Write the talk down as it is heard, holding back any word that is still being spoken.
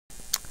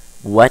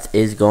What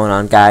is going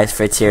on, guys?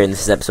 Fritz here, and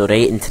this is episode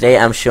 8, and today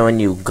I'm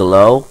showing you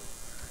glow.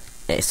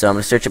 Okay, so I'm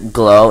going to search up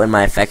glow in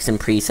my effects and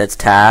presets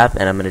tab,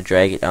 and I'm going to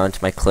drag it onto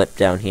my clip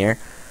down here.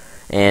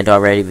 And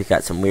already we've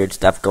got some weird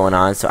stuff going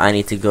on, so I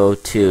need to go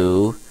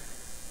to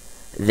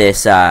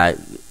this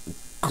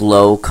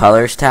glow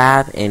colors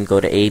tab and go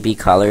to AB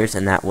colors,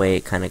 and that way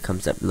it kind of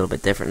comes up a little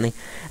bit differently.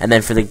 And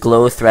then for the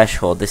glow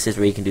threshold, this is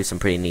where you can do some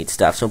pretty neat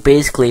stuff. So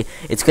basically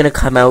it's going to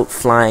come out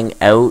flying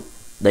out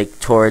like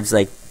towards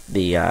like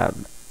the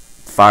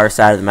far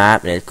side of the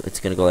map, and it's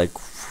going to go like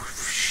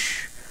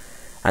whoosh,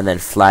 and then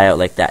fly out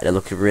like that. It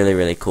looks really,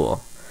 really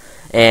cool.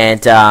 And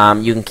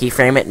you can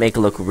keyframe it, make it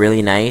look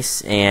really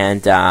nice.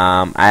 And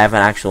I have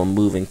an actual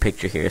moving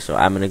picture here, so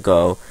I'm going to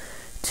go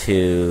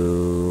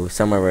to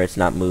somewhere where it's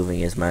not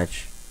moving as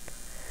much.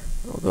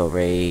 We'll go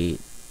right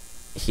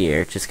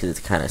here, just because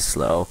it's kind of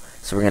slow.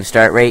 So we're going to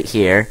start right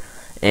here,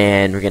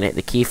 and we're going to hit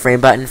the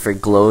keyframe button for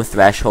glow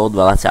threshold.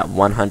 Well, that's at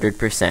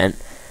 100%.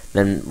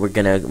 Then we're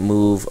going to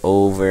move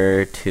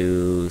over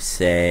to,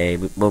 say,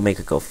 we'll make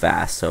it go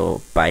fast.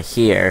 So by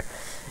here,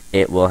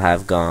 it will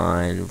have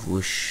gone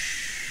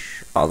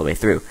whoosh all the way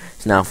through.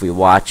 So now if we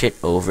watch it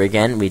over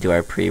again, we do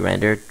our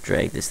pre-render,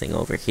 drag this thing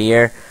over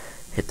here,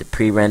 hit the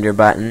pre-render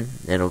button,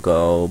 it'll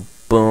go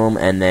boom,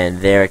 and then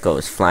there it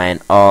goes,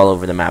 flying all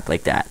over the map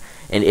like that.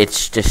 And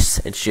it's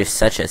just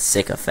such a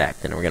sick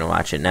effect. And we're going to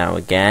watch it now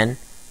again.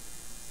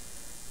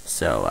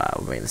 So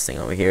we'll bring this thing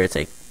over here, it's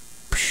like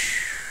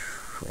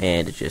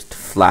and it just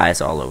flies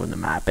all over the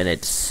map, and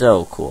it's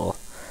so cool.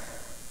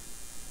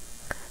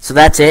 So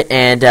that's it.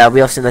 And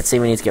we also, let's say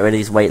we need to get rid of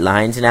these white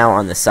lines now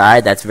on the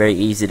side. That's very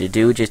easy to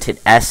do. Just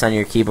hit S on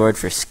your keyboard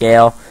for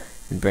scale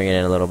and bring it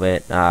in a little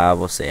bit.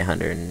 We'll say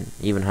 100,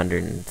 even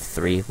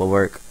 103 will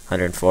work,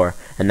 104,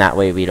 and that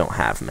way we don't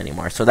have them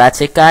anymore. So that's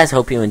it, guys.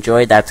 Hope you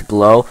enjoyed. That's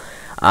glow.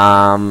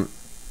 I'll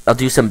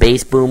do some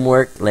bass boom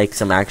work, like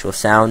some actual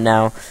sound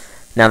now.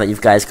 Now that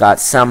you've guys got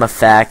some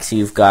effects,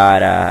 you've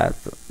got,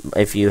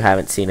 if you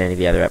haven't seen any of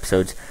the other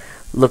episodes,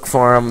 look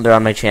for them. They're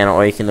on my channel,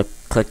 or you can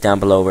click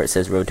down below where it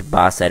says Road to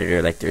Boss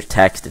Editor. Like there's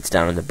text, it's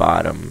down on the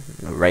bottom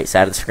right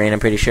side of the screen, I'm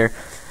pretty sure.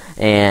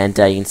 And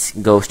you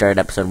can go start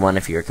episode 1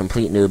 if you're a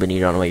complete noob and you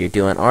don't know what you're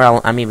doing. Or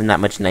I'm even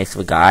that much nice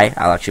of a guy,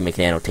 I'll actually make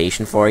an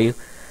annotation for you,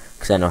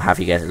 because I know half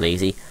of you guys are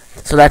lazy.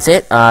 So that's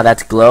it.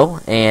 That's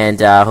glow,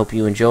 and hope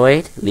you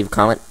enjoyed. Leave a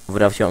comment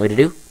what else you want me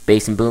to do.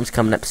 Bass and boom's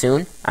coming up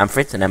soon. I'm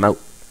Fritz, and I'm out.